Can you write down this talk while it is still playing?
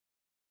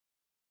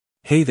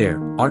Hey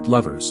there, art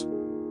lovers.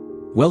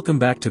 Welcome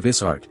back to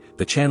Beaux-Arts,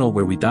 the channel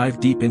where we dive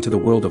deep into the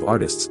world of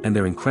artists and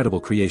their incredible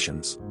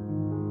creations.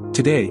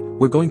 Today,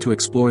 we're going to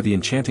explore the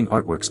enchanting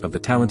artworks of the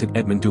talented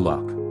Edmund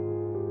Dulac.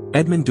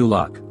 Edmund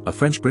Dulac, a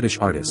French-British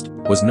artist,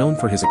 was known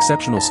for his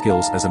exceptional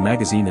skills as a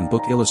magazine and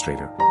book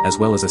illustrator, as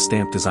well as a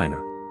stamp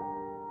designer.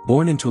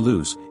 Born in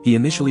Toulouse, he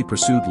initially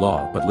pursued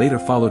law but later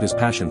followed his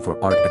passion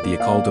for art at the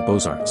École de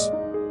Beaux-Arts.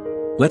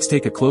 Let's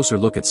take a closer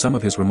look at some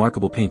of his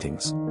remarkable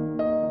paintings.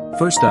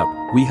 First up,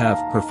 we have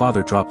Her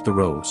Father Dropped the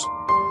Rose.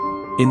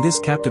 In this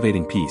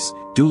captivating piece,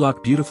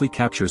 Dulac beautifully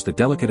captures the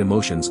delicate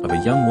emotions of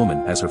a young woman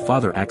as her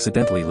father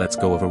accidentally lets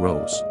go of a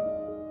rose.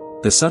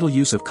 The subtle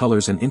use of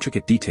colors and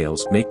intricate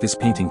details make this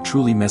painting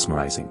truly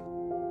mesmerizing.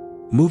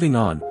 Moving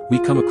on, we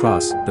come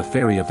across The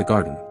Fairy of the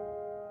Garden.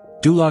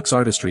 Dulac's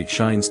artistry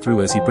shines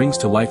through as he brings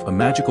to life a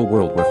magical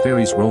world where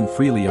fairies roam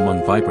freely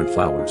among vibrant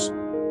flowers.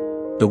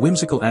 The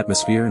whimsical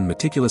atmosphere and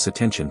meticulous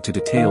attention to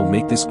detail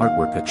make this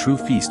artwork a true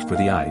feast for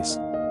the eyes.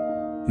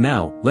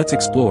 Now, let's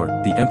explore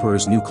The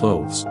Emperor's New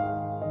Clothes.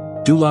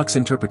 Dulac's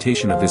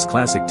interpretation of this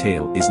classic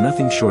tale is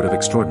nothing short of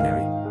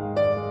extraordinary.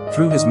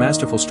 Through his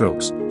masterful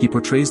strokes, he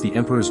portrays the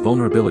emperor's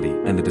vulnerability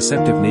and the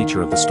deceptive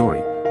nature of the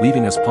story,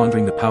 leaving us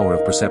pondering the power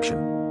of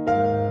perception.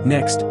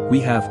 Next, we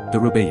have The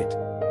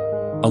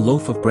Rubaiyat, a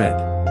loaf of bread.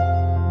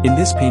 In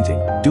this painting,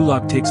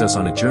 Dulac takes us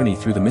on a journey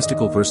through the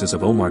mystical verses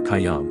of Omar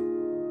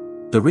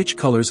Khayyam. The rich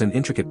colors and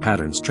intricate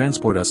patterns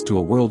transport us to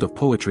a world of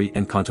poetry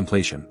and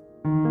contemplation.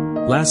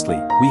 Lastly,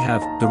 we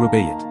have The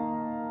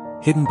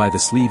Rubaiyat, hidden by the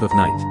sleeve of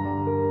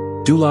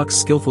night. Dulac's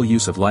skillful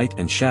use of light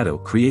and shadow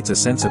creates a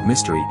sense of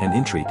mystery and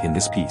intrigue in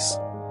this piece.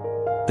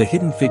 The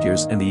hidden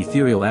figures and the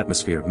ethereal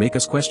atmosphere make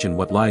us question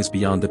what lies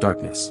beyond the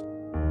darkness.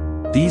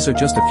 These are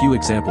just a few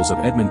examples of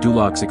Edmund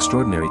Dulac's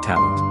extraordinary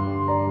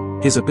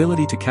talent. His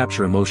ability to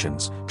capture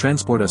emotions,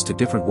 transport us to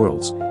different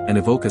worlds, and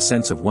evoke a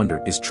sense of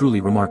wonder is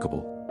truly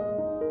remarkable.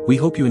 We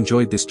hope you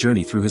enjoyed this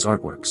journey through his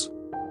artworks.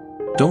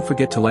 Don't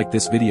forget to like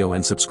this video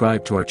and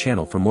subscribe to our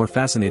channel for more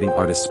fascinating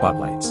artist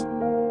spotlights.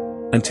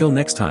 Until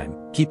next time,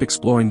 keep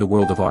exploring the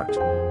world of art.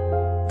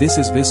 This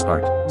is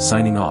Beaux-Arts,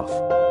 signing off.